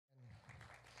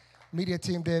media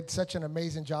team did such an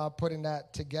amazing job putting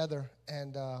that together,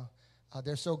 and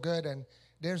they're so good. And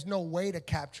there's no way to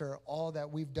capture all that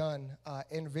we've done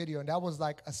in video. And that was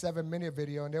like a 7-minute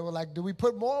video. And they were like, do we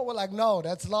put more? We're like, no,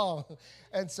 that's long.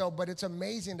 And so, but it's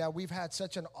amazing that we've had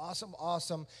such an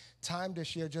awesome time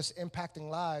this year just impacting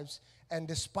lives. And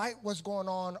despite what's going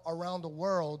on around the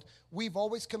world, we've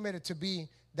always committed to be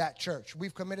that church.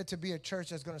 We've committed to be a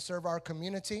church that's going to serve our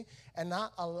community and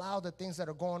not allow the things that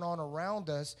are going on around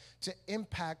us to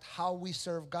impact how we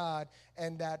serve God,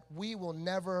 and that we will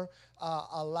never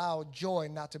allow joy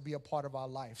not to be a part of our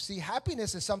life. See,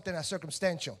 happiness is something that's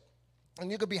circumstantial. And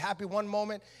you could be happy one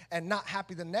moment and not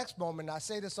happy the next moment. I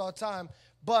say this all the time,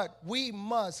 but we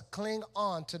must cling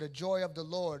on to the joy of the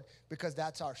Lord because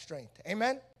that's our strength.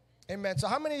 Amen? Amen. So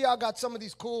how many of y'all got some of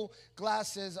these cool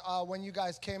glasses when you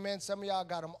guys came in? Some of y'all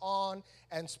got them on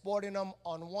and sporting them.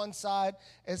 On one side,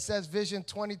 it says Vision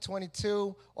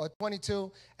 2022 or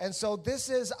 22. And so this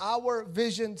is our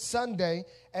Vision Sunday.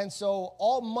 And so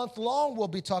all month long, we'll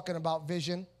be talking about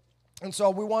vision. And so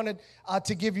we wanted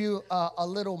to give you a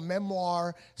little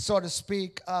memoir, so to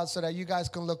speak, so that you guys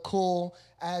can look cool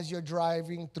as you're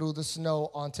driving through the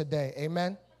snow on today.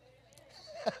 Amen?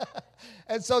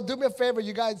 And so do me a favor,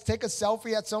 you guys, take a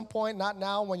selfie at some point, not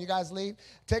now when you guys leave.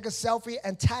 Take a selfie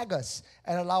and tag us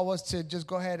and allow us to just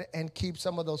go ahead and keep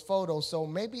some of those photos. So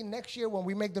maybe next year when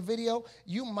we make the video,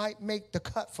 you might make the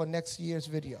cut for next year's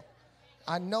video.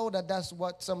 I know that that's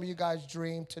what some of you guys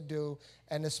dream to do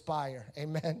and aspire.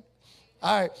 Amen.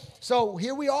 All right, so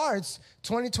here we are. It's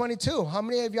 2022. How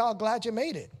many of y'all are glad you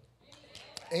made it?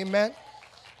 Amen.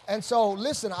 And so,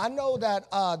 listen, I know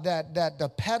that that the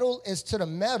pedal is to the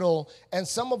metal, and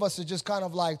some of us are just kind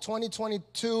of like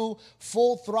 2022,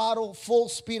 full throttle, full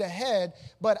speed ahead.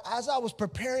 But as I was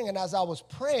preparing and as I was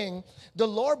praying, the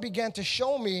Lord began to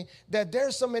show me that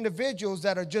there's some individuals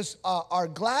that are just are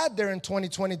glad they're in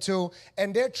 2022,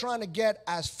 and they're trying to get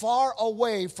as far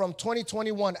away from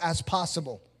 2021 as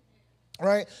possible.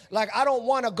 Right? Like, I don't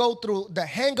want to go through the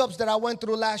hangups that I went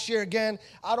through last year again.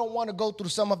 I don't want to go through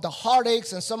some of the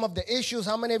heartaches and some of the issues.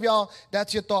 How many of y'all,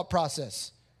 that's your thought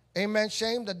process? Amen.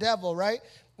 Shame the devil, right?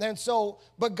 And so,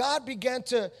 but God began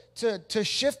to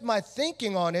shift my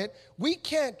thinking on it. We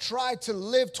can't try to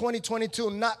live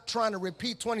 2022 not trying to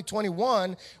repeat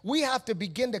 2021. We have to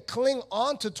begin to cling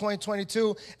on to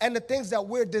 2022 and the things that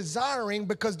we're desiring,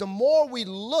 because the more we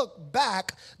look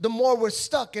back, the more we're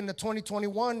stuck in the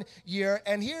 2021 year.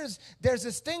 And there's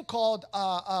this thing called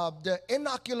the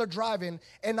inocular driving.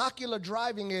 Inocular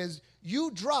driving is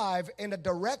you drive in a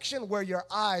direction where your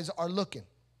eyes are looking.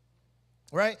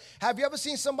 Right? Have you ever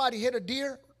seen somebody hit a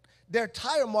deer? Their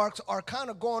tire marks are kind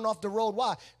of going off the road.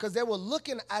 Why? Because they were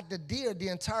looking at the deer the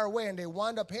entire way, and they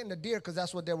wound up hitting the deer because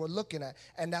that's what they were looking at,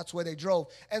 and that's where they drove.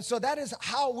 And so that is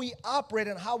how we operate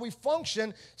and how we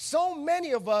function. So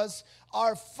many of us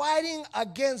are fighting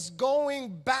against going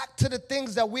back to the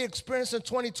things that we experienced in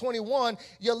 2021.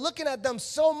 You're looking at them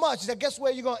so much that guess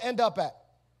where you're going to end up at?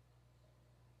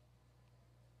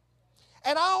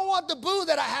 And I don't want the boo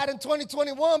that I had in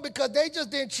 2021 because they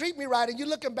just didn't treat me right. And you're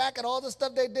looking back at all the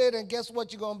stuff they did, and guess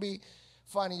what you're going to be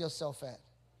finding yourself at?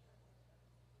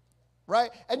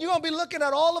 Right? And you're going to be looking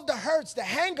at all of the hurts, the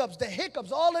hangups, the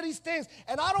hiccups, all of these things.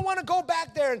 And I don't want to go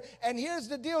back there. And here's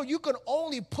the deal. You can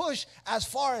only push as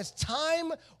far as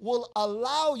time will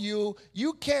allow you.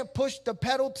 You can't push the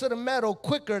pedal to the metal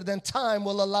quicker than time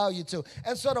will allow you to.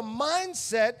 And so the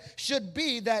mindset should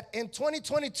be that in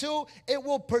 2022, it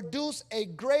will produce a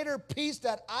greater peace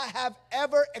that I have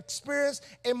ever experienced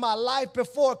in my life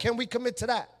before. Can we commit to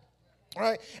that? All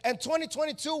right, and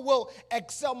 2022 will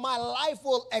excel. My life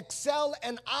will excel,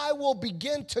 and I will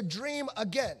begin to dream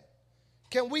again.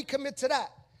 Can we commit to that?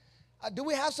 Do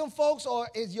we have some folks, or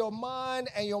is your mind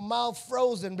and your mouth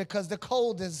frozen because the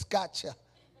cold has got you?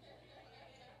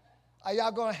 Are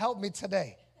y'all going to help me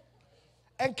today?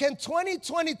 And can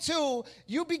 2022,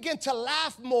 you begin to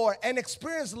laugh more and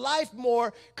experience life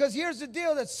more? Because here's the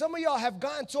deal, that some of y'all have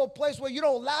gotten to a place where you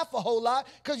don't laugh a whole lot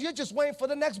because you're just waiting for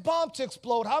the next bomb to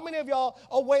explode. How many of y'all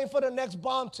are waiting for the next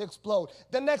bomb to explode,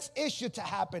 the next issue to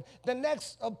happen, the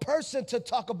next person to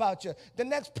talk about you, the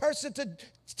next person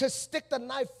to stick the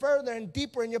knife further and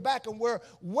deeper in your back? And we're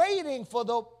waiting for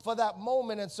that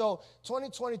moment. And so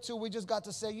 2022, we just got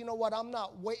to say, you know what? I'm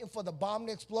not waiting for the bomb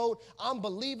to explode. I'm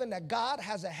believing that God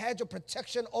has a hedge of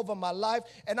protection over my life,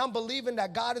 and I'm believing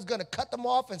that God is going to cut them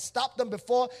off and stop them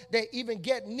before they even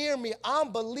get near me.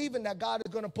 I'm believing that God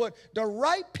is going to put the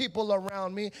right people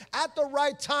around me at the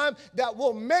right time that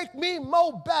will make me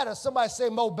mo better. Somebody say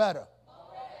mo better.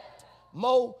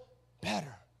 Mo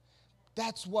better.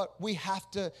 That's what we have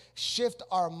to shift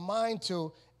our mind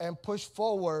to and push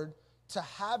forward to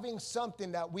having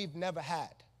something that we've never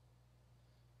had.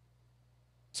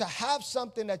 To have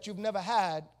something that you've never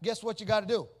had, guess what you got to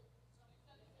do?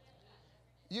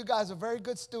 You guys are very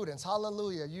good students.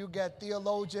 Hallelujah. You get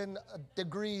theologian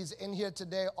degrees in here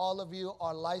today. All of you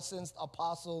are licensed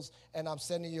apostles, and I'm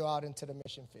sending you out into the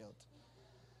mission field.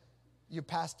 You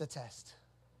passed the test.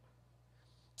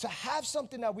 To have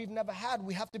something that we've never had,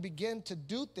 we have to begin to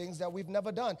do things that we've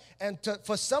never done. And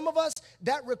for some of us,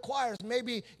 that requires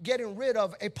maybe getting rid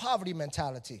of a poverty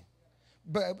mentality.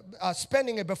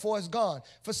 Spending it before it's gone.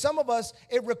 For some of us,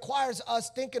 it requires us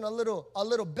thinking a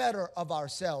little better of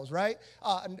ourselves, right?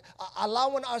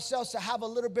 Allowing ourselves to have a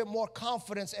little bit more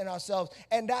confidence in ourselves.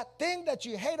 And that thing that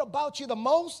you hate about you the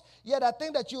most, that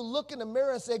thing that you look in the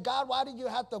mirror and say, God, why did you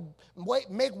have to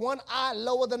make one eye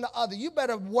lower than the other? You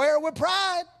better wear it with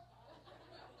pride.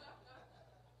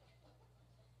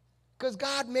 Because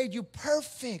God made you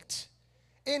perfect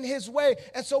in his way.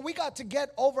 And so we got to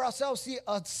get over ourselves. See,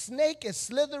 a snake is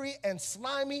slithery and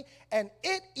slimy, and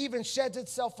it even sheds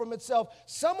itself from itself.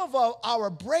 Some of our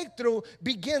breakthrough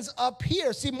begins up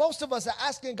here. See, most of us are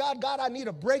asking God, I need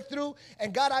a breakthrough,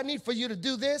 and God, I need for you to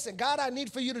do this, and God, I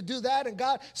need for you to do that, and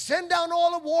God, send down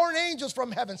all the warring angels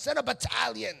from heaven. Send a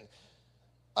battalion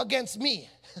against me.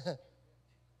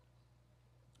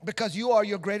 Because you are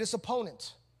your greatest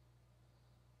opponent.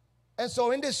 And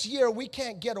so in this year, we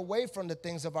can't get away from the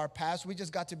things of our past. We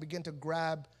just got to begin to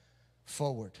grab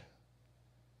forward.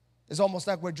 It's almost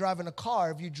like we're driving a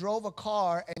car. If you drove a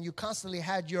car and you constantly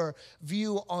had your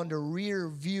view on the rear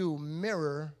view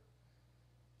mirror,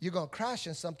 you're going to crash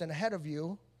in something ahead of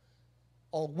you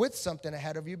or with something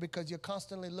ahead of you because you're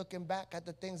constantly looking back at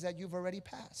the things that you've already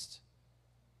passed.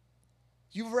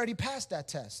 You've already passed that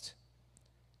test.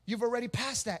 You've already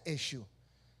passed that issue.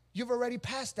 You've already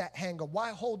passed that hanger. Why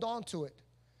hold on to it?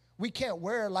 We can't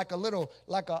wear like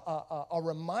a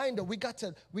reminder. We got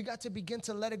to begin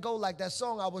to let it go. Like that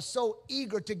song, I was so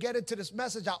eager to get into this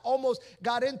message. I almost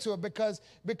got into it because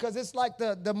it's like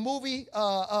the movie,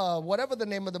 whatever the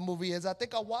name of the movie is. I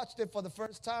think I watched it for the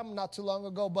first time not too long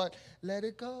ago, but let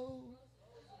it go.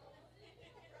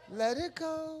 Let it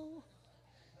go.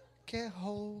 Can't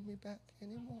hold me back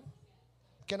anymore.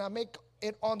 Can I make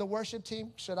it on the worship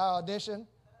team? Should I audition?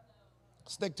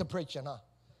 Stick to preaching, huh?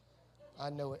 I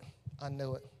knew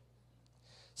it.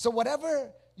 So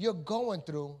whatever you're going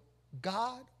through,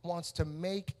 God wants to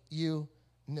make you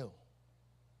new.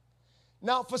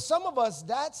 Now, for some of us,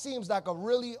 that seems like a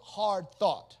really hard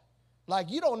thought.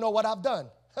 Like, you don't know what I've done.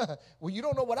 Well, you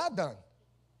don't know what I've done.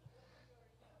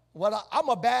 Well, I'm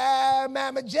a bad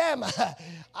mamma jamma.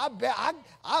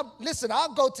 Listen,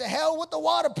 I'll go to hell with the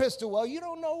water pistol. Well, you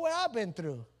don't know what I've been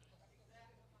through.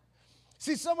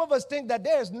 See, some of us think that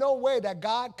there's no way that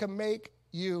God can make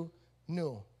you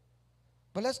new.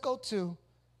 But let's go to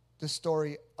the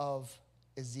story of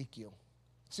Ezekiel.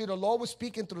 See, the Lord was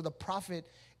speaking through the prophet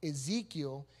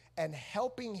Ezekiel and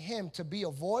helping him to be a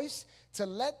voice to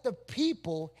let the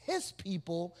people, his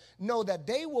people, know that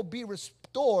they will be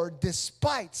restored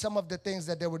despite some of the things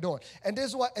that they were doing. And this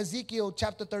is what Ezekiel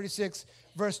chapter 36,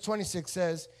 verse 26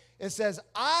 says. It says,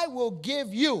 I will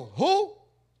give you, who?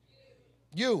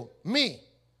 You, me.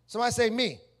 Somebody say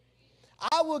me.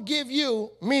 I will give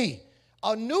you, me,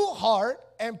 a new heart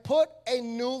and put a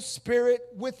new spirit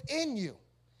within you.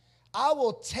 I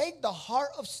will take the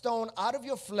heart of stone out of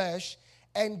your flesh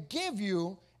and give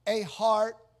you a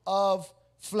heart of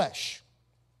flesh.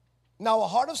 Now, a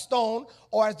heart of stone,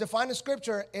 or as defined in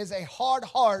Scripture, is a hard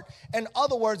heart. In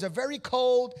other words, a very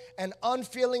cold and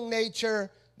unfeeling nature,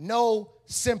 no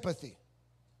sympathy.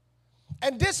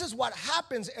 And this is what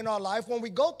happens in our life when we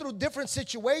go through different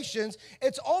situations.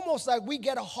 It's almost like we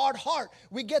get a hard heart.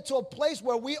 We get to a place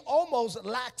where we almost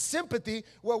lack sympathy,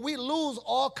 where we lose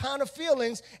all kind of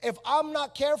feelings. If I'm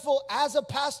not careful as a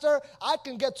pastor, I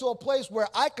can get to a place where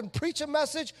I can preach a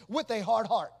message with a hard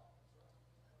heart.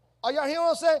 Are y'all hearing what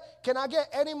I'm saying? Can I get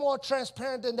any more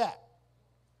transparent than that?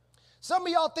 Some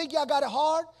of y'all think y'all got it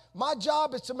hard. My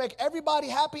job is to make everybody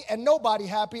happy and nobody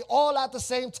happy all at the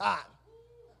same time.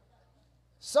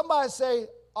 Somebody say,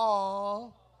 "Aw."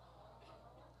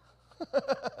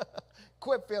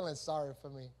 Quit feeling sorry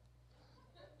for me.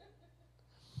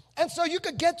 And so you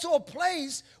could get to a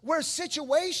place where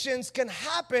situations can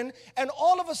happen, and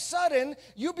all of a sudden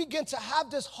you begin to have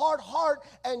this hard heart,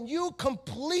 and you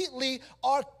completely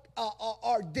are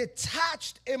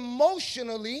detached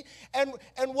emotionally. And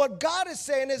what God is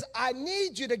saying is, I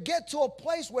need you to get to a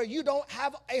place where you don't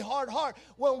have a hard heart.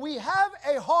 When we have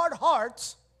a hard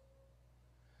heart,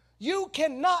 you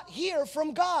cannot hear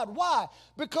from God. Why?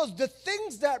 Because the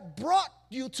things that brought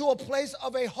you to a place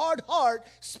of a hard heart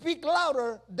speak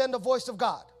louder than the voice of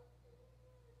God.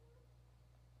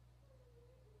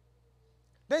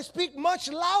 They speak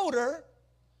much louder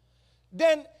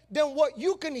than what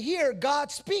you can hear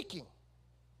God speaking.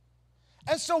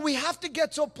 And so we have to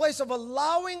get to a place of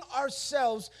allowing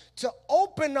ourselves to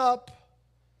open up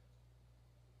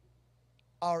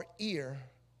our ear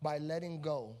by letting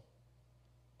go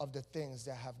of the things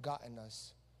that have gotten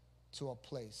us to a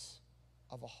place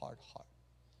of a hard heart.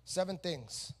 7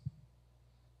 things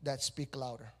that speak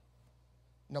louder.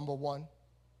 Number 1,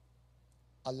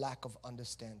 a lack of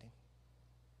understanding.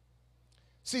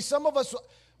 See, some of us,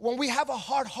 when we have a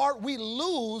hard heart, we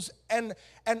lose an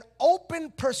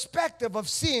open perspective of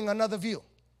seeing another view.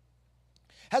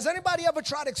 Has anybody ever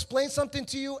tried to explain something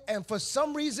to you, and for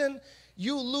some reason,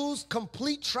 you lose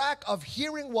complete track of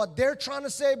hearing what they're trying to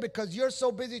say because you're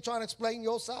so busy trying to explain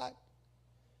your side?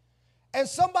 And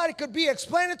somebody could be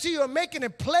explaining to you and making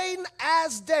it plain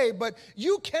as day, but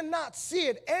you cannot see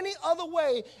it any other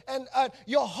way. And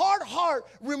your hard heart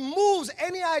removes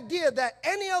any idea that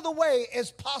any other way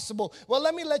is possible. Well,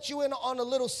 let me let you in on a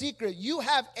little secret. You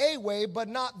have a way, but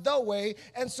not the way.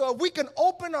 And so if we can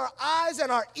open our eyes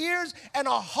and our ears and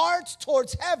our hearts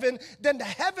towards heaven, then the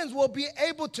heavens will be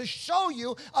able to show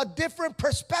you a different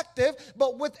perspective.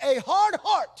 But with a hard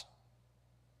heart,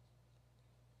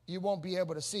 you won't be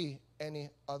able to see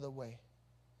any other way.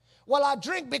 Well, I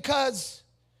drink because,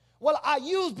 well, I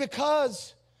use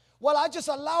because, well, I just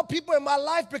allow people in my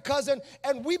life because,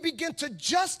 and we begin to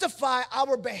justify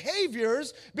our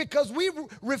behaviors because we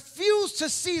refuse to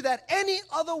see that any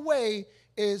other way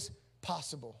is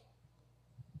possible.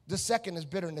 The second is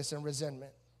bitterness and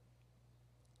resentment.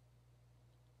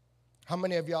 How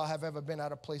many of y'all have ever been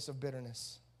at a place of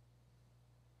bitterness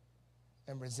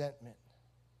and resentment?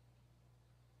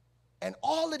 And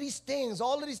all of these things,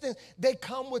 they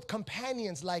come with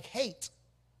companions like hate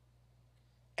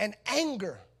and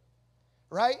anger,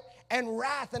 right? And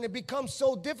wrath, and it becomes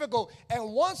so difficult.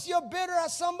 And once you're bitter at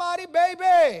somebody,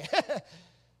 baby,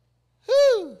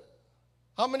 whew,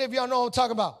 how many of y'all know what I'm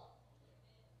talking about?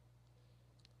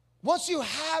 Once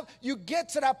you get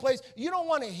to that place, you don't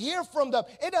want to hear from them.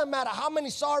 It doesn't matter how many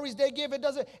sorries they give.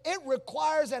 It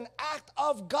requires an act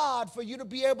of God for you to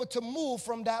be able to move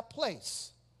from that place.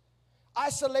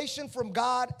 Isolation from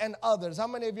God and others. How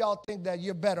many of y'all think that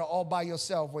you're better all by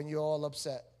yourself when you're all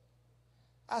upset?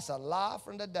 That's a lie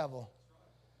from the devil.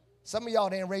 Some of y'all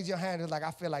didn't raise your hand. It's like,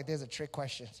 I feel like there's a trick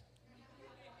question.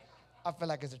 I feel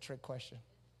like it's a trick question.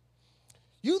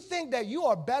 You think that you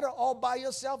are better all by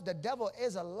yourself? The devil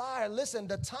is a liar. Listen,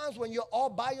 the times when you're all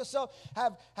by yourself,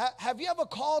 have you ever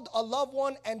called a loved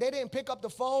one and they didn't pick up the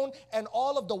phone and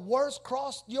all of the worst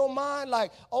crossed your mind?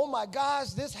 Like, oh my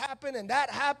gosh, this happened and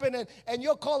that happened, and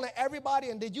you're calling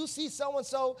everybody, and did you see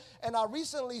so-and-so? And I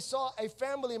recently saw a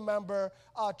family member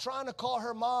trying to call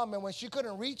her mom, and when she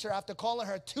couldn't reach her after calling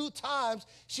her 2 times,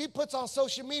 she puts on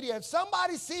social media, if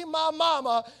somebody see my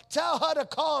mama, tell her to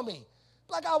call me.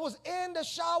 Like I was in the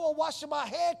shower washing my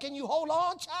hair. Can you hold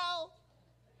on, child?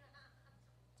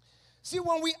 See,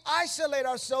 when we isolate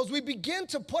ourselves, we begin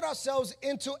to put ourselves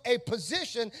into a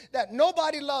position that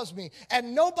nobody loves me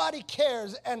and nobody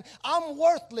cares and I'm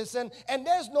worthless and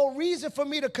there's no reason for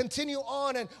me to continue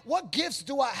on, and what gifts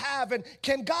do I have, and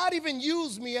can God even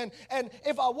use me, and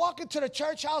if I walk into the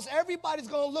church house, everybody's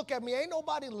going to look at me. Ain't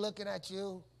nobody looking at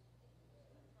you.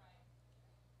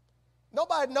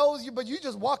 Nobody knows you, but you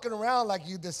just walking around like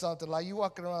you did something. Like you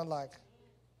walking around like.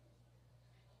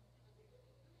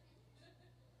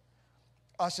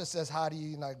 Usher says, how do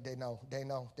you, like, they know.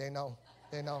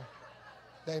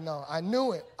 I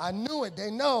knew it, they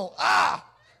know. Ah!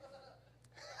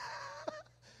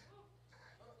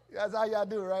 That's how y'all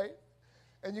do, right?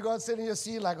 And you're going to sit in your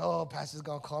seat like, oh, pastor's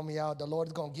going to call me out. The Lord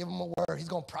is going to give him a word. He's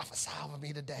going to prophesy over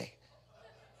me today.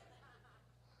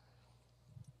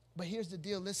 But here's the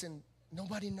deal, listen.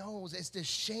 Nobody knows. It's the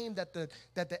shame that the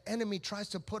enemy tries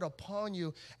to put upon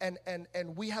you. And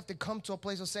we have to come to a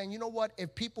place of saying, you know what?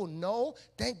 If people know,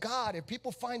 thank God. If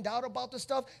people find out about the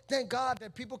stuff, thank God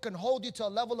that people can hold you to a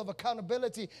level of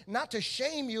accountability, not to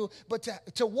shame you, but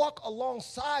to walk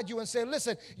alongside you and say,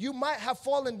 listen, you might have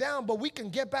fallen down, but we can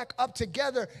get back up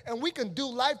together and we can do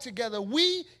life together.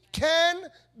 We can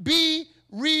be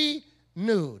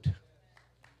renewed.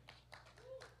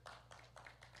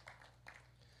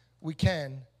 We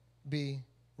can be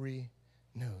renewed.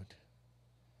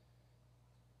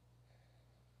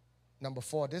 Number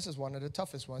 4, this is one of the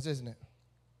toughest ones, isn't it?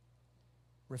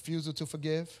 Refusal to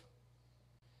forgive.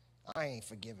 I ain't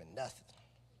forgiving nothing.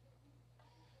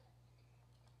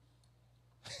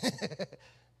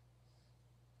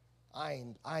 I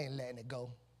ain't letting it go.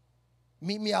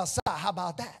 Meet me outside. How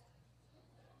about that?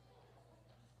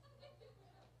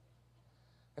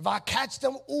 If I catch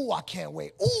them, ooh, I can't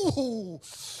wait. Ooh.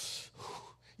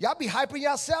 Y'all be hyping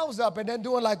yourselves up and then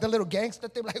doing like the little gangster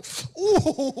thing, like,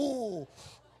 ooh.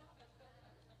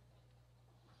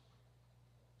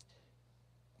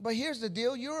 But here's the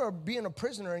deal. You're being a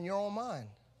prisoner in your own mind.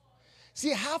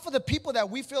 See, half of the people that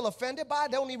we feel offended by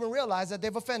don't even realize that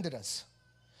they've offended us.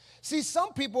 See,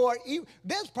 some people are,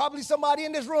 there's probably somebody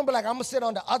in this room, but like, I'm going to sit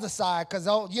on the other side because,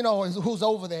 you know, who's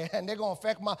over there, and they're going to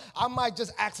affect I might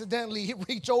just accidentally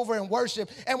reach over and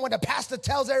worship, and when the pastor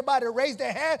tells everybody to raise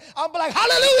their hand, I'm like,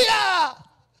 hallelujah!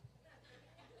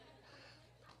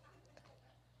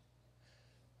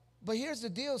 But here's the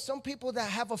deal. Some people that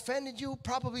have offended you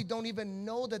probably don't even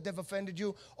know that they've offended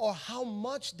you or how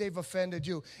much they've offended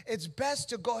you. It's best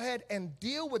to go ahead and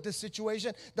deal with the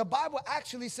situation. The Bible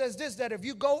actually says this, that if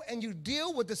you go and you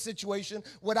deal with the situation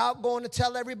without going to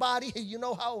tell everybody, you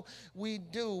know how we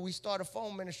do. We start a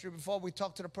phone ministry before we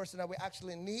talk to the person that we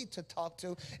actually need to talk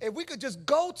to. If we could just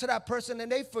go to that person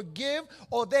and they forgive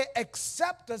or they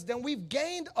accept us, then we've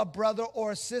gained a brother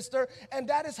or a sister, and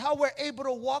that is how we're able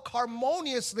to walk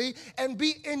harmoniously and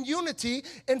be in unity.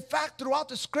 In fact, throughout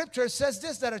the scripture, it says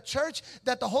this, that a church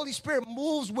that the Holy Spirit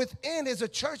moves within is a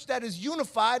church that is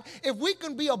unified. If we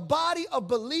can be a body of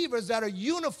believers that are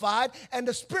unified, and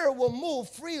the Spirit will move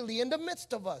freely in the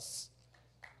midst of us.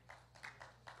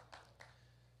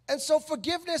 And so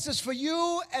forgiveness is for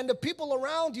you and the people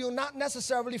around you, not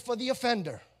necessarily for the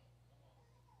offender.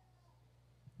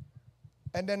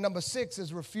 And then number 6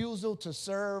 is refusal to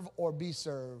serve or be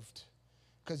served.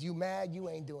 Because you mad, you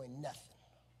ain't doing nothing.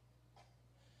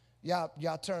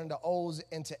 Y'all turn the O's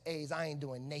into A's. I ain't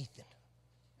doing Nathan.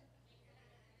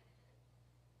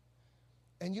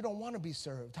 And you don't want to be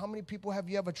served. How many people have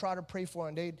you ever tried to pray for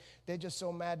and they're just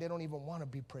so mad they don't even want to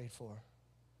be prayed for?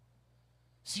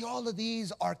 See, all of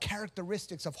these are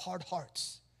characteristics of hard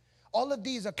hearts. All of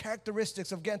these are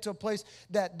characteristics of getting to a place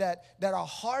that our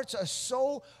hearts are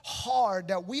so hard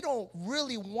that we don't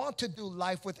really want to do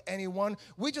life with anyone.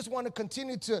 We just want to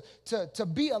continue to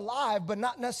be alive, but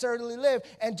not necessarily live.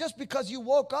 And just because you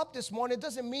woke up this morning, it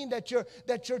doesn't mean that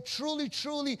you're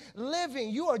truly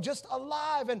living. You are just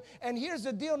alive. And here's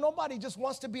the deal. Nobody just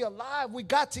wants to be alive. We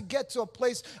got to get to a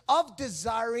place of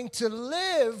desiring to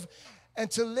live and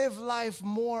to live life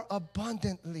more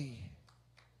abundantly.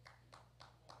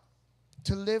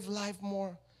 To live life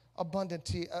more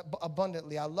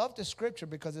abundantly. I love the scripture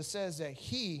because it says that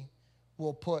he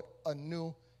will put a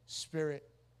new spirit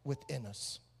within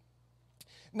us.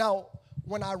 Now,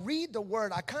 when I read the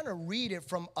word, I kind of read it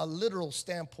from a literal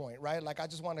standpoint, right? Like, I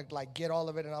just want to like get all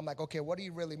of it, and I'm like, okay, what do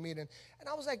you really mean? And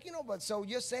I was like, but so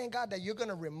you're saying, God, that you're going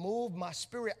to remove my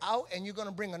spirit out and you're going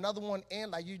to bring another one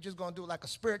in, like you're just going to do like a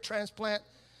spirit transplant?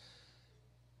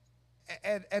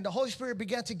 And the Holy Spirit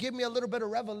began to give me a little bit of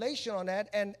revelation on that.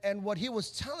 And what he was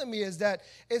telling me is that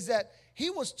he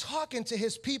was talking to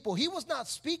his people. He was not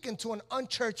speaking to an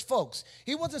unchurched folks.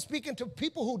 He wasn't speaking to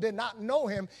people who did not know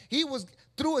him. He was,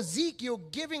 through Ezekiel,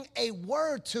 giving a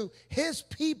word to his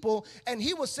people. And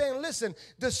he was saying, listen,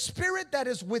 the spirit that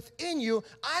is within you,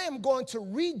 I am going to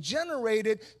regenerate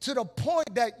it to the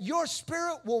point that your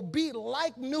spirit will be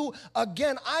like new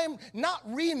again. I am not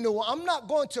renewal. I'm not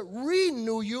going to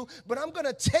renew you, but I'm going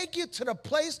to take you to the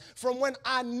place from when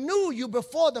I knew you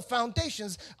before the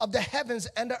foundations of the heavens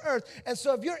and the earth. And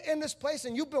so if you're in this place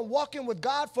and you've been walking with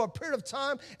God for a period of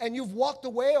time and you've walked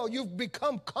away or you've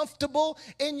become comfortable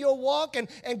in your walk,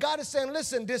 and God is saying,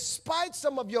 listen, despite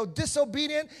some of your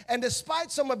disobedience and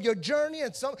despite some of your journey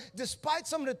and despite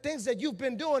some of the things that you've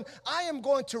been doing, I am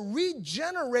going to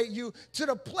regenerate you to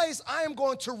the place I am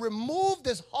going to remove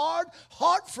this hard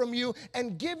heart from you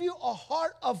and give you a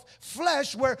heart of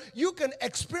flesh where you can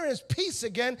experience peace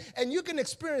again and you can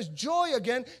experience joy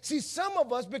again. See, some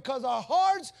of us, because our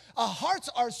hearts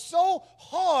are so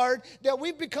hard that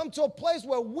we've become to a place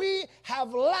where we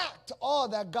have lacked all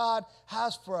that God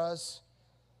has for us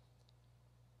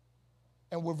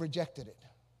and we've rejected it.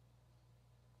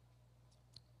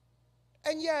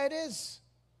 And yeah, it is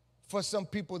for some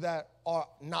people that are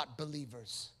not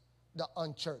believers, the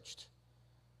unchurched.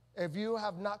 If you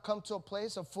have not come to a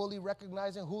place of fully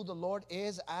recognizing who the Lord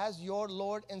is as your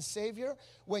Lord and Savior,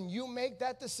 when you make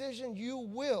that decision, you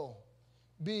will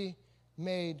be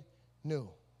made new.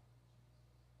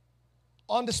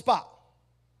 On the spot.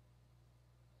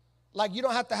 Like, you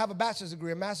don't have to have a bachelor's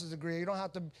degree, a master's degree. You don't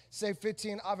have to say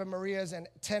 15 Ave Marias and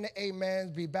 10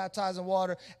 amens, be baptized in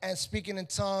water and speaking in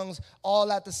tongues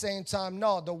all at the same time.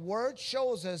 No, the word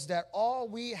shows us that all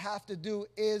we have to do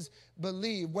is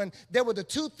believe. When there were the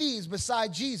two thieves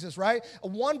beside Jesus, right?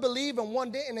 One believed and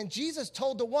one didn't. And Jesus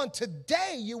told the one,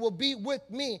 today you will be with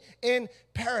me in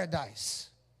paradise.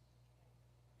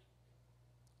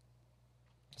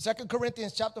 2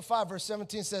 Corinthians chapter 5, verse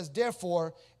 17 says,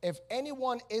 therefore, if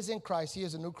anyone is in Christ, he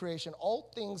is a new creation.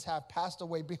 All things have passed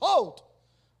away. Behold,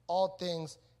 all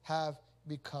things have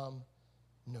become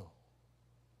new.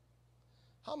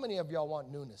 How many of y'all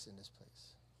want newness in this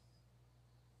place?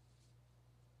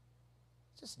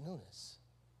 Just newness.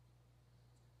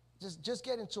 Just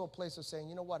get into a place of saying,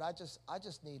 you know what, I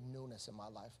just need newness in my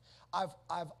life.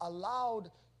 I've allowed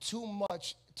too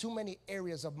many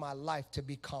areas of my life to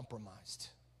be compromised.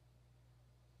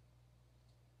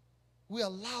 We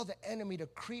allow the enemy to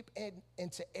creep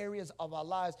into areas of our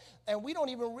lives, and we don't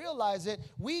even realize it.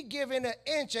 We give in an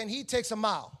inch, and he takes a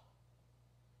mile.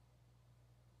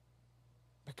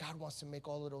 But God wants to make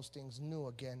all of those things new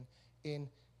again in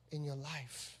your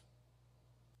life.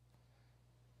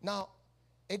 Now,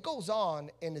 it goes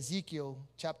on in Ezekiel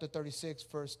chapter 36,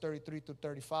 verse 33 through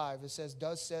 35. It says,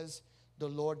 thus says the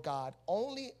Lord God,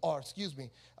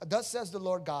 thus says the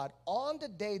Lord God, on the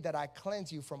day that I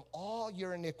cleanse you from all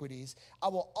your iniquities, I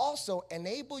will also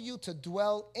enable you to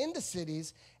dwell in the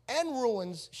cities, and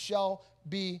ruins shall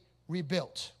be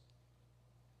rebuilt.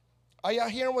 Are y'all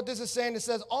hearing what this is saying? It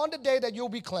says, on the day that you'll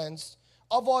be cleansed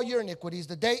of all your iniquities,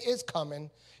 the day is coming,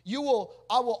 I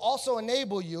will also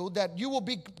enable you that you will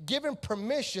be given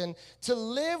permission to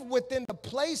live within the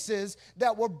places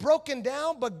that were broken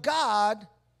down, but God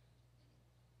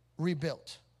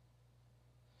rebuilt.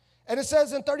 And it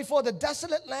says in 34, the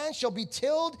desolate land shall be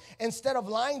tilled instead of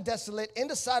lying desolate in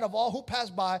the sight of all who pass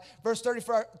by. Verse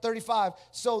 35,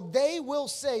 so they will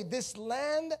say, this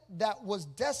land that was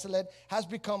desolate has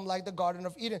become like the Garden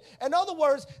of Eden. In other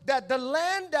words, that the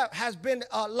land that has been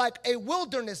like a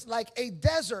wilderness, like a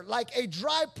desert, like a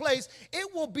dry place,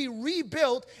 it will be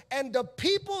rebuilt. And the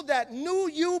people that knew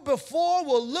you before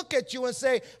will look at you and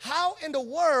say, how in the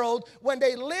world, when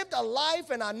they lived a life,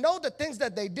 and I know the things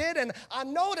that they did, and I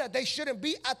know that they shouldn't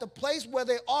be at the place where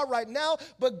they are right now.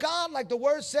 But God, like the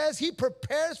word says, he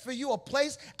prepares for you a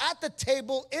place at the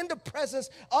table in the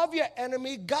presence of your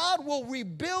enemy. God will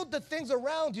rebuild the things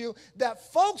around you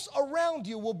that folks around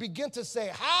you will begin to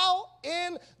say, how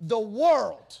in the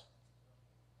world?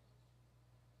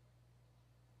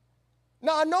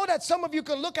 Now, I know that some of you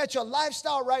can look at your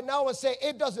lifestyle right now and say,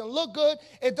 it doesn't look good.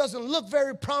 It doesn't look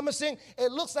very promising.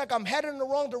 It looks like I'm headed in the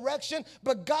wrong direction.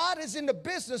 But God is in the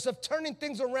business of turning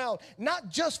things around, not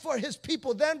just for his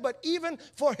people then, but even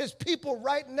for his people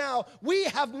right now. We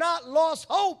have not lost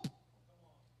hope.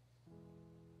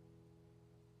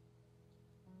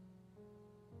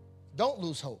 Don't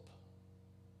lose hope.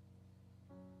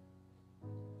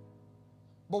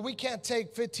 But we can't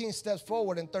take 15 steps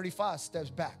forward and 35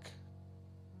 steps back.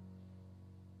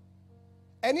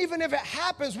 And even if it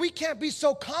happens, we can't be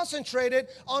so concentrated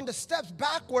on the steps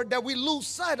backward that we lose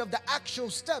sight of the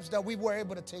actual steps that we were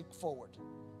able to take forward.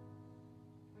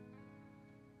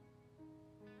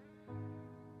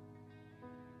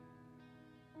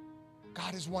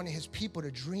 God is wanting his people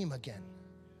to dream again.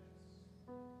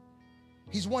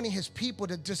 He's wanting his people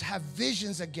to just have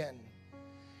visions again.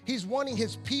 He's wanting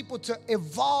his people to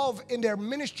evolve in their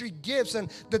ministry gifts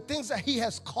and the things that he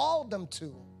has called them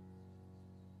to.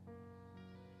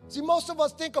 See, most of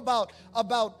us think about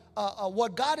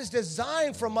what God has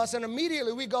designed from us, and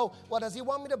immediately we go, well, does he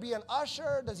want me to be an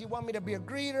usher? Does he want me to be a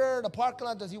greeter, the parking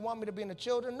lot? Does he want me to be in the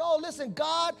children? No, listen,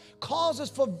 God calls us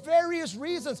for various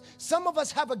reasons. Some of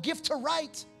us have a gift to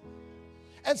write,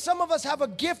 and some of us have a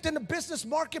gift in the business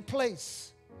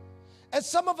marketplace, and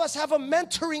some of us have a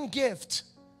mentoring gift.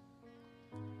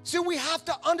 See, we have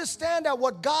to understand that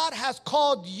what God has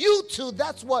called you to,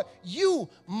 that's what you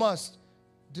must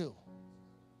do.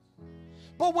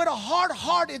 But with a hard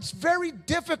heart, it's very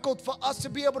difficult for us to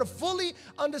be able to fully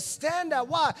understand that.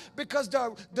 Why? Because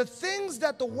the things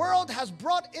that the world has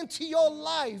brought into your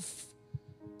life,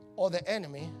 or the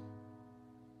enemy,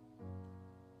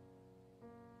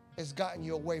 has gotten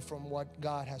you away from what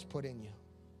God has put in you.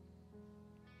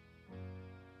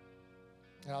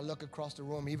 And I look across the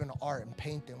room, even art and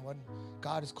painting, what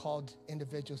God has called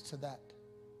individuals to that.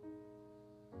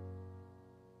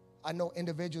 I know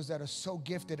individuals that are so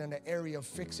gifted in the area of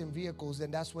fixing vehicles,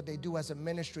 and that's what they do as a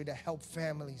ministry to help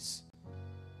families.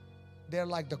 They're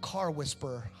like the car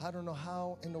whisperer. I don't know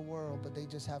how in the world, but they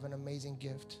just have an amazing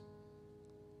gift.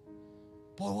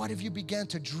 Boy, what if you began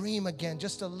to dream again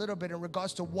just a little bit in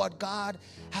regards to what God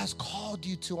has called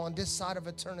you to on this side of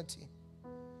eternity?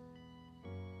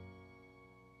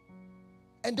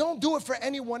 And don't do it for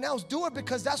anyone else. Do it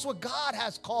because that's what God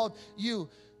has called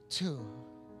you to.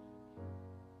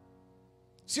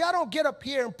 See, I don't get up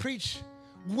here and preach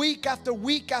week after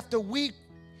week after week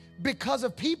because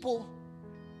of people.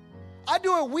 I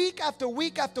do it week after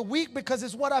week after week because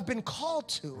it's what I've been called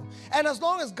to. And as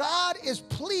long as God is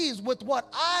pleased with what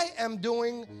I am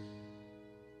doing,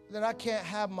 then I can't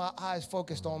have my eyes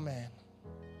focused on man.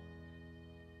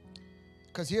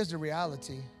 Because here's the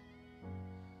reality.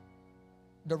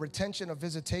 The retention of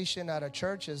visitation at a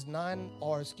church is 9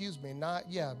 out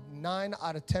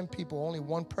of 10 people, only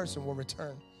one person will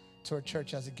return to a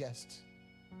church as a guest.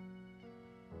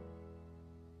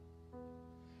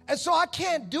 And so I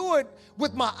can't do it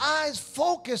with my eyes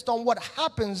focused on what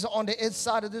happens on the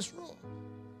inside of this room.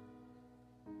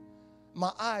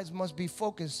 My eyes must be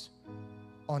focused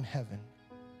on heaven.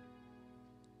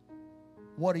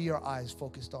 What are your eyes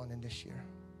focused on in this year?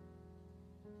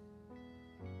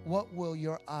 What will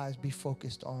your eyes be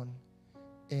focused on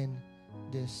in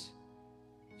this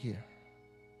year?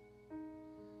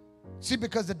 See,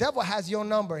 because the devil has your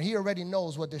number. He already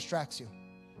knows what distracts you.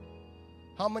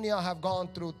 How many of y'all have gone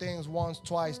through things once,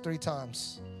 twice, 3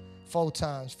 times, 4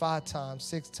 times, 5 times,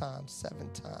 6 times,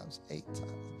 7 times, 8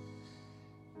 times?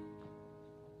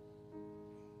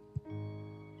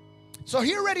 So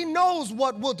he already knows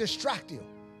what will distract you.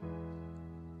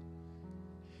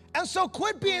 And so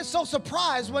quit being so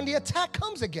surprised when the attack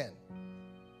comes again.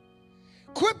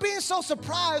 Quit being so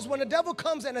surprised when the devil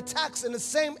comes and attacks in the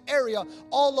same area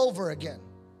all over again.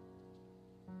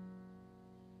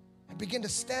 And begin to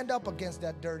stand up against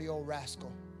that dirty old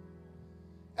rascal.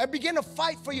 And begin to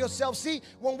fight for yourself. See,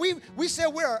 when we say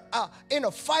we're in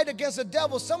a fight against the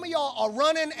devil, some of y'all are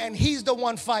running and he's the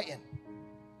one fighting.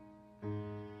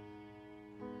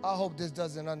 I hope this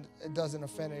doesn't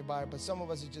offend anybody, but some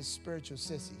of us are just spiritual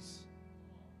sissies.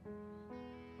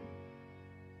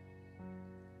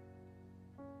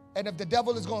 And if the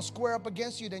devil is going to square up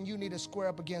against you, then you need to square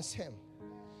up against him.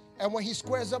 And when he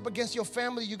squares up against your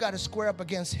family, you got to square up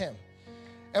against him.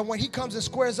 And when he comes and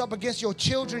squares up against your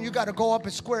children, you got to go up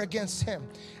and square against him.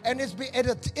 And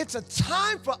it's a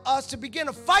time for us to begin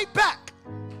to fight back.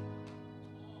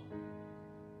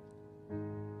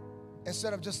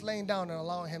 Instead of just laying down and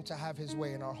allowing him to have his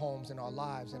way in our homes, in our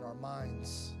lives, in our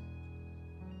minds.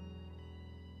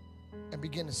 And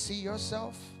begin to see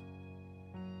yourself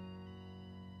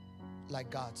like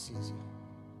God sees you.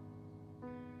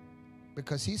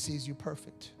 Because he sees you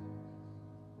perfect.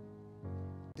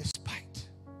 Despite.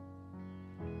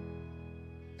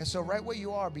 And so right where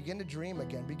you are, begin to dream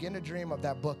again. Begin to dream of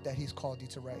that book that he's called you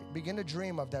to write. Begin to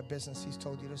dream of that business he's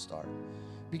told you to start.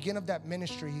 Begin of that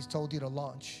ministry he's told you to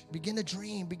launch. Begin to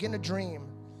dream. Begin to dream.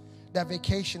 That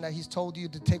vacation that he's told you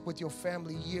to take with your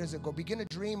family years ago. Begin to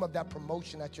dream of that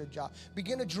promotion at your job.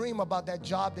 Begin to dream about that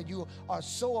job that you are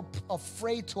so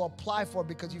afraid to apply for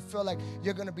because you feel like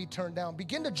you're going to be turned down.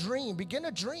 Begin to dream. Begin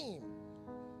to dream.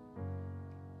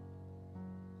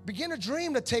 Begin to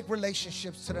dream to take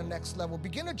relationships to the next level.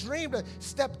 Begin to dream to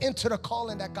step into the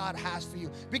calling that God has for you.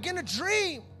 Begin to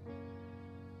dream.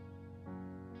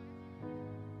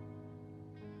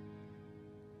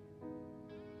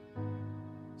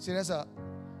 See, there's a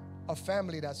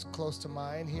family that's close to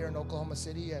mine here in Oklahoma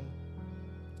City, and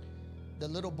the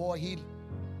little boy, he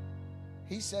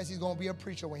says he's going to be a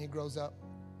preacher when he grows up.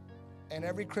 And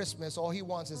every Christmas, all he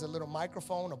wants is a little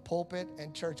microphone, a pulpit,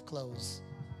 and church clothes.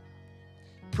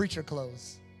 Preacher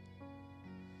clothes.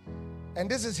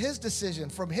 And this is his decision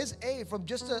from his age, from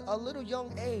just a little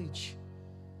young age.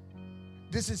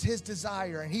 This is his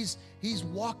desire, and he's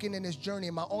walking in his journey.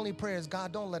 And my only prayer is,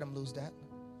 God, don't let him lose that.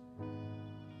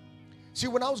 See,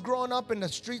 when I was growing up in the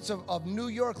streets of New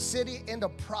York City, in the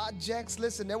projects,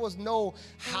 listen, there was no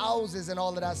houses and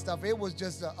all of that stuff. It was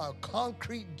just a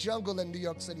concrete jungle in New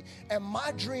York City. And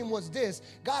my dream was this: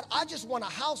 God, I just want a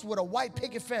house with a white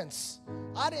picket fence.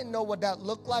 I didn't know what that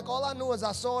looked like. All I knew is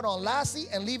I saw it on Lassie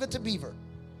and Leave It to Beaver.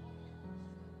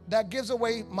 That gives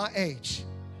away my age.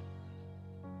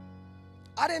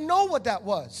 I didn't know what that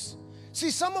was. See,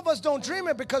 some of us don't dream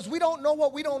it because we don't know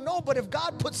what we don't know. But if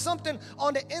God puts something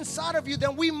on the inside of you,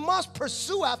 then we must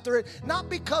pursue after it. Not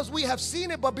because we have seen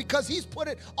it, but because he's put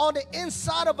it on the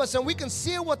inside of us. And we can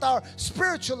see it with our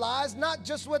spiritual eyes, not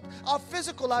just with our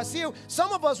physical eyes. See,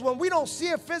 some of us, when we don't see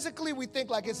it physically, we think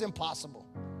like it's impossible.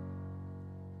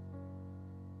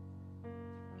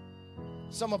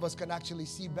 Some of us can actually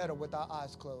see better with our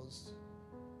eyes closed.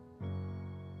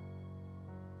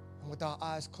 With our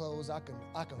eyes closed, I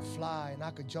can fly, and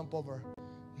I can jump over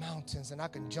mountains, and I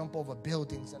can jump over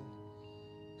buildings, and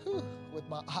with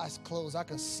my eyes closed, I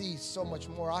can see so much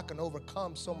more. I can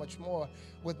overcome so much more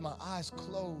with my eyes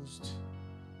closed.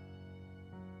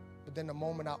 But then the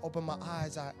moment I open my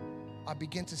eyes, I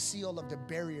begin to see all of the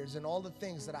barriers and all the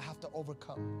things that I have to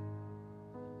overcome.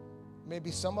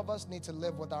 Maybe some of us need to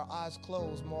live with our eyes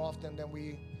closed more often than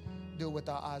do with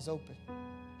our eyes open?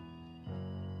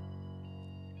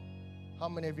 How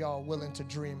many of y'all are willing to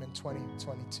dream in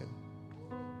 2022?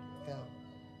 Yeah.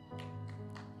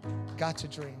 Got to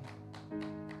dream.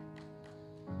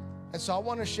 And so I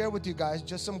want to share with you guys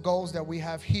just some goals that we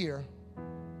have here,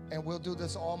 and we'll do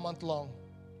this all month long.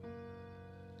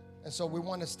 And so we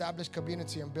want to establish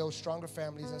community and build stronger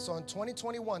families. And so in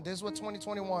 2021, this is what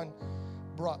 2021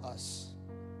 brought us.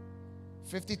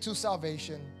 52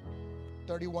 salvation,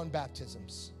 31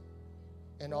 baptisms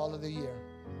in all of the year.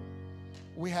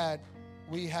 We have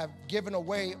given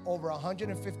away over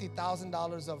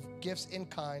 $150,000 of gifts in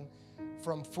kind,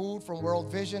 from food from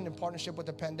World Vision in partnership with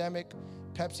the pandemic,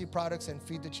 Pepsi products, and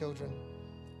Feed the Children.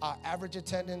 Our average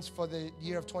attendance for the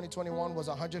year of 2021 was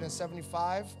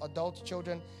 175 adults,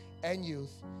 children, and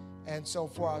youth. And so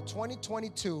for our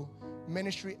 2022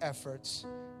 ministry efforts,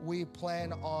 we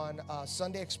plan on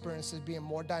Sunday experiences being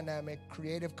more dynamic,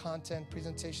 creative content,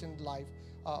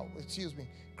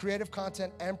 creative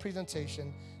content and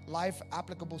presentation, life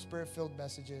applicable spirit-filled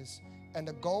messages. And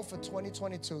the goal for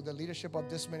 2022, the leadership of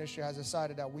this ministry has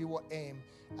decided that we will aim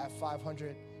at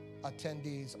 500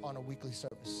 attendees on a weekly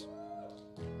service.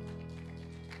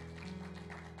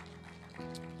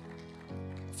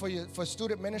 For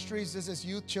student ministries, this is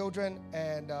youth, children,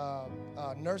 and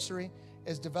nursery.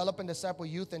 Is develop and disciple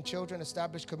youth and children,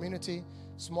 establish community,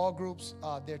 small groups,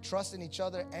 their trust in each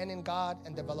other and in God,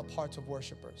 and develop hearts of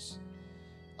worshipers.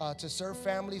 To serve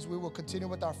families, we will continue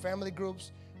with our family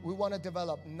groups. We want to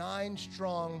develop 9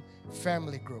 strong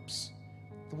family groups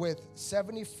with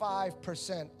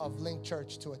 75% of Link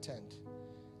Church to attend.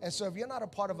 And so if you're not a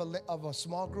part of a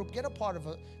small group,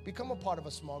 become a part of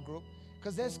a small group,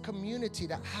 because there's community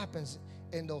that happens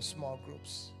in those small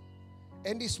groups.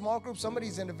 In these small groups, some of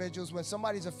these individuals, when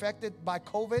somebody's affected by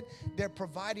COVID, they're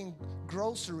providing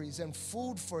groceries and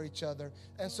food for each other.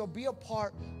 And so be a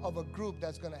part of a group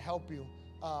that's going to help you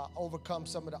overcome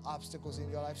some of the obstacles in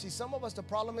your life. See, some of us, the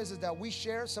problem is that we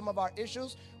share some of our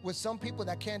issues with some people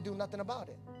that can't do nothing about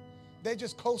it. They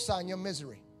just co-sign your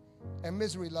misery, and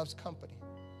misery loves company.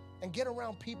 And get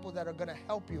around people that are going to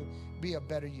help you be a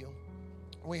better you.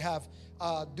 We have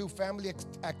do family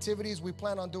activities. We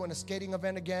plan on doing a skating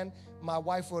event again. My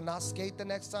wife will not skate the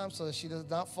next time so that she does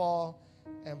not fall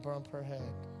and bump her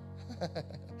head.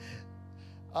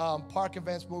 Park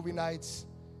events, movie nights,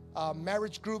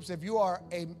 marriage groups. If you are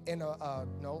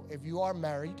if you are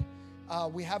married,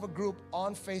 we have a group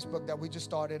on Facebook that we just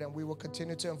started, and we will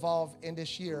continue to involve in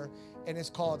this year, and it's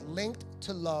called Linked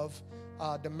to Love.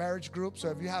 The marriage group. So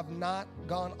if you have not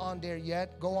gone on there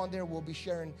yet, go on there. We'll be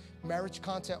sharing marriage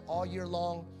content all year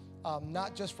long,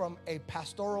 not just from a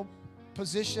pastoral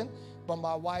position, but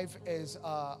my wife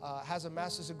has a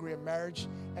master's degree in marriage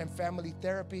and family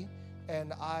therapy,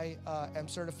 and I am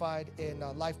certified in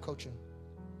life coaching.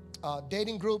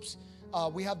 Dating groups,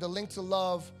 we have the Link to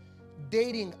Love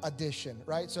dating edition,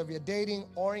 right? So if you're dating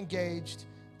or engaged,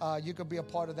 you could be a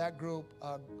part of that group.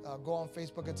 Go on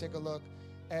Facebook and take a look.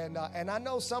 And I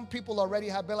know some people already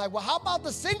have been like, well, how about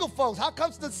the single folks? How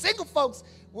comes the single folks?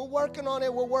 We're working on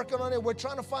it. We're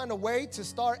trying to find a way to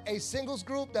start a singles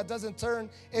group that doesn't turn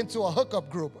into a hookup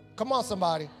group. Come on,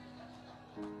 somebody.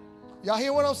 Y'all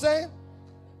hear what I'm saying?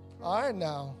 All right,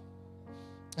 now.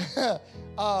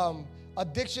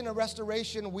 Addiction and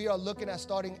restoration, we are looking at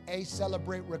starting a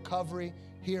Celebrate Recovery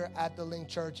here at the Link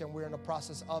Church, and we're in the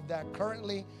process of that.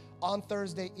 Currently, on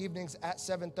Thursday evenings at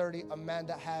 7:30,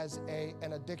 Amanda has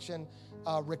an addiction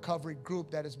recovery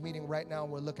group that is meeting right now,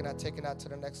 and we're looking at taking that to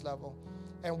the next level.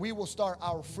 And we will start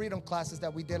our freedom classes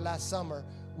that we did last summer.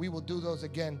 We will do those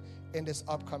again in this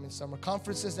upcoming summer.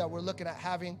 Conferences that we're looking at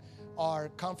having our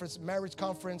conference, marriage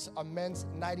conference, a men's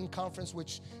knighting conference,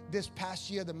 which this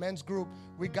past year, the men's group,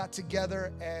 we got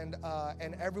together and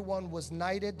everyone was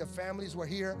knighted. The families were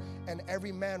here, and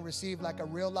every man received like a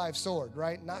real life sword,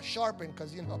 right? Not sharpened,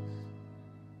 because, you know.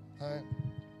 All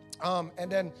right.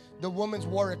 And then the Women's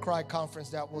Warrior Cry conference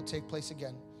that will take place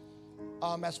again.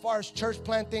 As far as church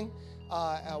planting,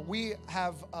 we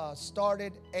have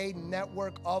started a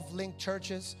network of Link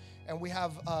churches, and we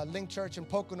have Link Church in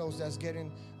Poconos that's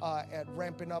getting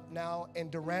ramping up now, in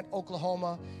Durant,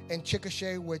 Oklahoma, in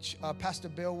Chickasha, which Pastor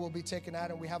Bill will be taking out,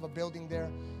 and we have a building there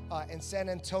in San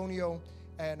Antonio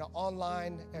and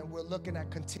online, and we're looking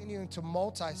at continuing to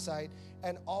multi-site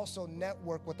and also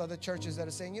network with other churches that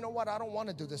are saying, you know what, I don't want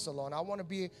to do this alone. I want to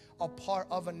be a part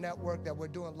of a network that we're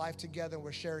doing life together, and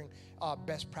we're sharing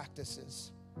best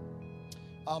practices.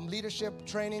 Leadership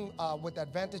training with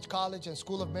Advantage College and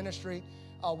School of Ministry.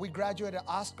 We graduated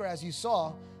Oscar, as you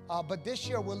saw, But this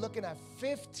year, we're looking at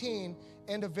 15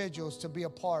 individuals to be a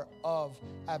part of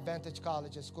Advantage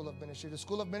College's School of Ministry. The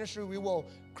School of Ministry, we will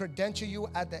credential you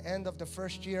at the end of the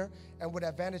first year. And with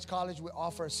Advantage College, we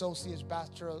offer associates,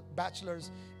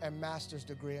 bachelor's, and master's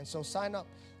degree. And so sign up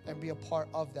and be a part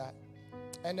of that.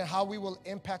 And then how we will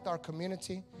impact our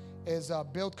community is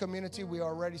build community. We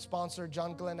already sponsored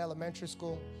John Glenn Elementary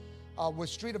School. With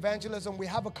street evangelism, we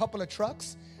have a couple of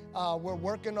trucks. We're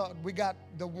working on, we got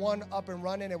the one up and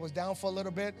running. It was down for a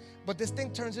little bit, but this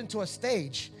thing turns into a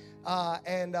stage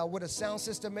and with a sound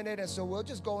system in it. And so we'll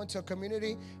just go into a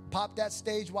community, pop that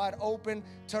stage wide open,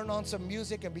 turn on some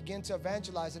music, and begin to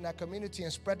evangelize in that community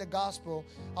and spread the gospel.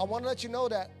 I want to let you know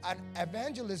that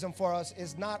evangelism for us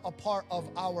is not a part of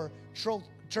our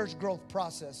church growth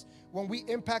process. When we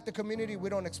impact the community, we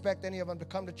don't expect any of them to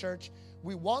come to church.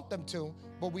 We want them to,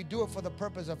 but we do it for the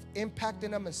purpose of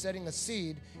impacting them and setting a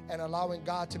seed and allowing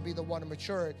God to be the one to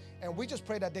mature it. And we just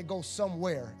pray that they go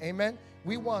somewhere. Amen?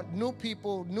 We want new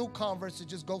people, new converts to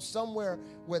just go somewhere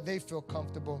where they feel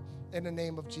comfortable in the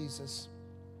name of Jesus.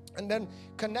 And then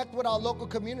connect with our local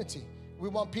community. We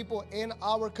want people in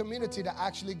our community to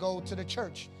actually go to the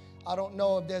church. I don't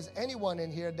know if there's anyone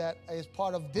in here that is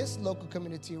part of this local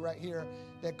community right here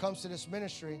that comes to this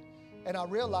ministry. And I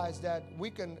realize that we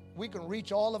can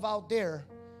reach all of out there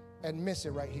and miss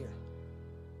it right here.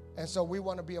 And so we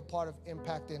want to be a part of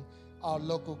impacting our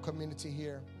local community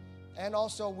here. And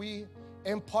also we,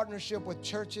 in partnership with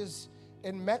churches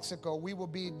in Mexico, we will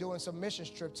be doing some mission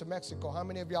trips to Mexico. How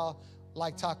many of y'all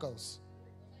like tacos?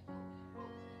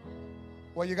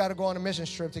 Well, you got to go on a mission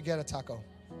trip to get a taco.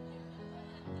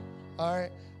 All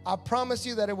right? I promise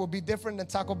you that it will be different than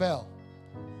Taco Bell.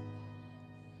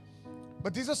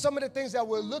 But these are some of the things that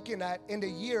we're looking at in the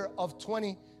year of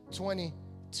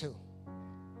 2022.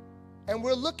 And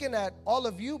we're looking at all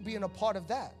of you being a part of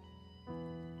that.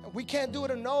 We can't do it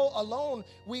alone.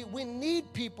 We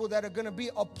need people that are going to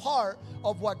be a part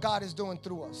of what God is doing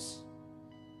through us.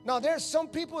 Now, there's some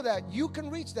people that you can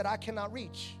reach that I cannot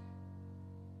reach.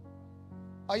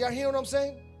 Are y'all hearing what I'm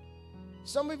saying?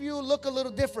 Some of you look a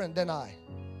little different than I.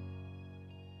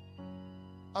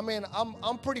 I mean,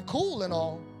 I'm pretty cool and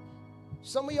all.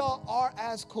 Some of y'all are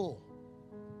as cool.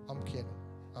 I'm kidding.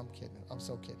 I'm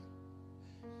so kidding.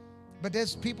 But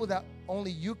there's people that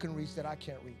only you can reach that I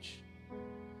can't reach.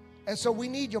 And so we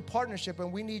need your partnership,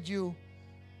 and we need you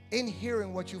in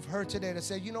hearing what you've heard today to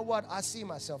say, you know what? I see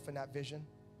myself in that vision.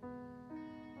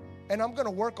 And I'm going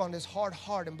to work on this hard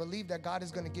heart and believe that God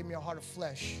is going to give me a heart of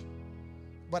flesh.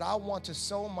 But I want to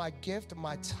sow my gift,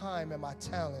 my time, and my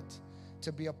talent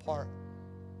to be a part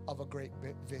of a great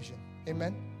vision.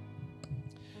 Amen?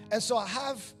 And so I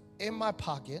have in my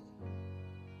pocket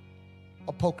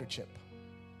a poker chip.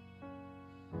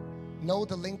 No,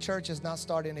 the Link Church is not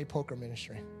starting a poker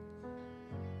ministry.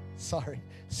 Sorry.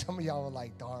 Some of y'all were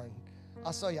like, darn.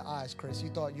 I saw your eyes, Chris.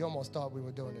 You almost thought we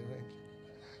were doing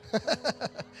it, right?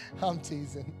 I'm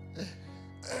teasing.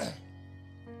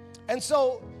 And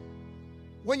so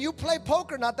when you play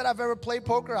poker, not that I've ever played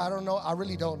poker, I don't know. I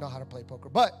really don't know how to play poker.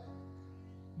 But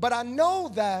I know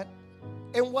that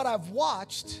in what I've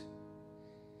watched,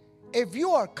 if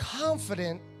you are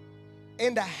confident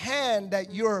in the hand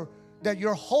that you're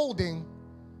holding,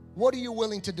 what are you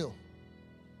willing to do?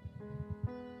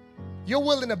 You're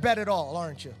willing to bet it all,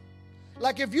 aren't you?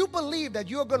 Like if you believe that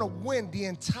you're going to win the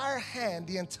entire hand,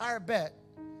 the entire bet,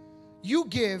 you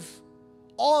give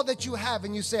all that you have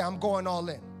and you say, I'm going all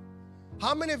in.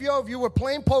 How many of you were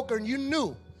playing poker and you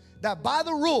knew that by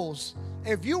the rules,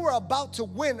 if you were about to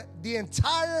win the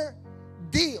entire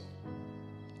deal,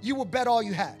 you would bet all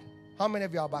you had? How many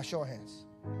of y'all, by show of hands?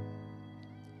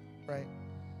 Right?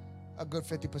 A good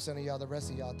 50% of y'all, the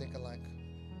rest of y'all think alike.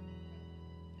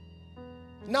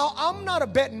 Now, I'm not a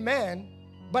betting man,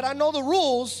 but I know the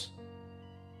rules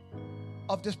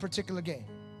of this particular game.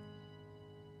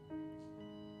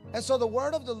 And so the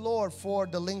word of the Lord for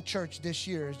the Link Church this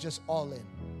year is just all in.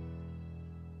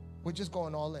 We're just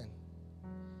going all in.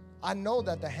 I know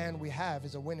that the hand we have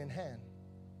is a winning hand.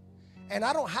 And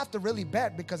I don't have to really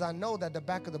bet because I know that the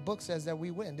back of the book says that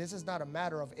we win. This is not a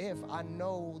matter of if. I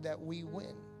know that we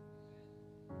win.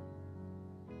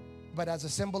 But as a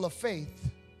symbol of faith,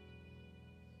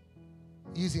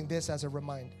 using this as a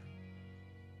reminder.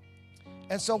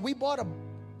 And so we bought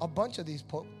a bunch of these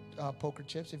poker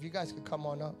chips. If you guys could come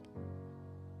on up.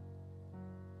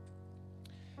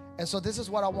 And so this is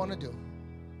what I want to do.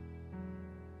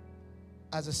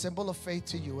 As a symbol of faith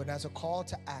to you and as a call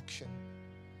to action.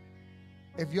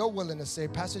 If you're willing to say,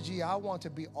 Pastor G, I want to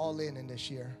be all in this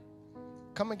year,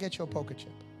 come and get your poker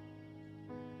chip.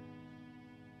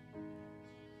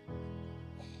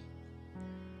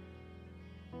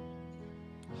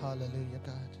 Hallelujah,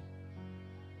 God.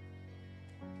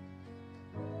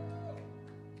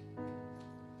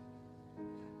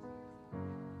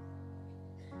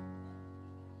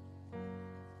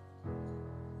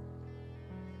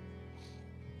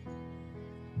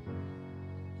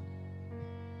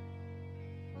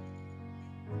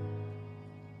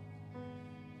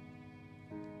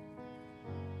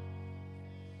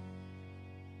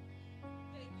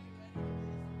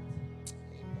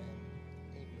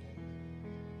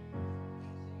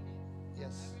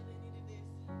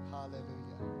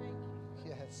 Hallelujah.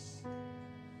 Yes.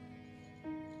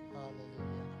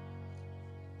 Hallelujah.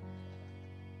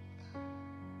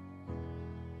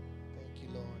 Thank you,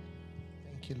 Lord.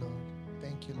 Thank you, Lord.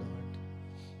 Thank you, Lord.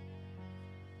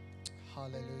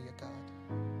 Hallelujah, God.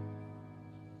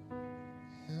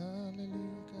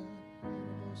 Hallelujah, God.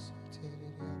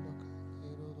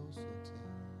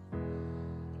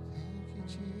 Thank you,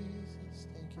 Jesus.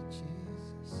 Thank you,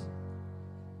 Jesus.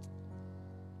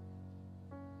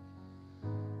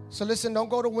 So listen, don't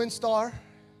go to Windstar.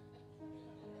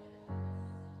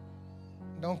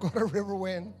 Don't go to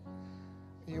Riverwind.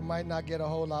 You might not get a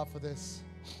whole lot for this.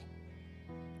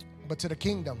 But to the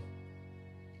kingdom,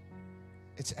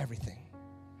 it's everything.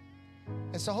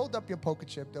 And so hold up your poker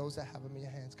chip, those that have them in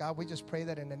your hands. God, we just pray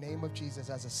that in the name of Jesus,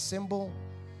 as a symbol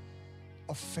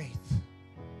of faith,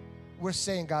 we're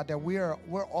saying, God, that we're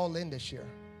all in this year.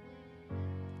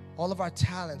 All of our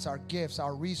talents, our gifts,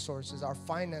 our resources, our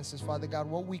finances, Father God,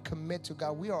 what we commit to,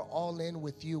 God, we are all in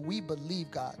with you. We believe,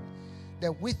 God,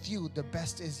 that with you, the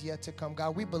best is yet to come.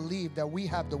 God, we believe that we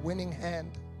have the winning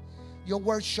hand. Your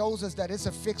word shows us that it's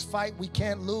a fixed fight we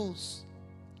can't lose.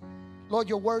 Lord,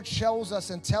 your word shows us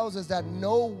and tells us that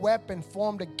no weapon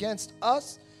formed against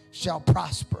us shall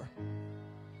prosper.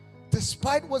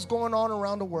 Despite what's going on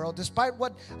around the world, despite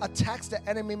what attacks the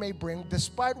enemy may bring,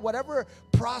 despite whatever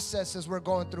processes we're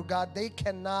going through, God, they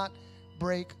cannot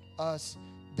break us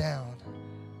down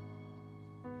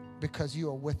because you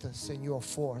are with us and you are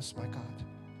for us, my God.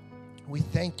 We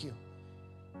thank you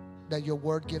that your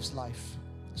word gives life.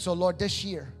 So, Lord, this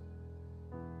year,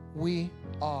 we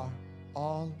are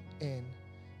all in.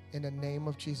 In the name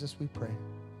of Jesus, we pray.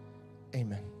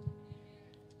 Amen.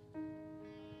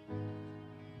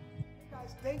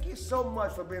 Thank you so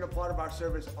much for being a part of our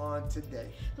service on today.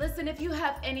 Listen, if you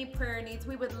have any prayer needs,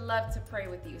 we would love to pray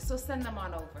with you. So send them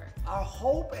on over. Our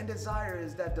hope and desire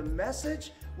is that the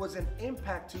message was an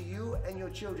impact to you and your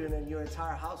children and your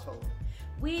entire household.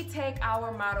 We take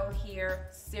our motto here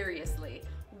seriously.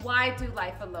 Why do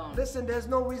life alone? Listen, there's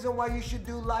no reason why you should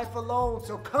do life alone.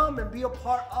 So come and be a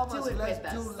part of us.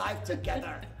 Let's do life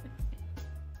together.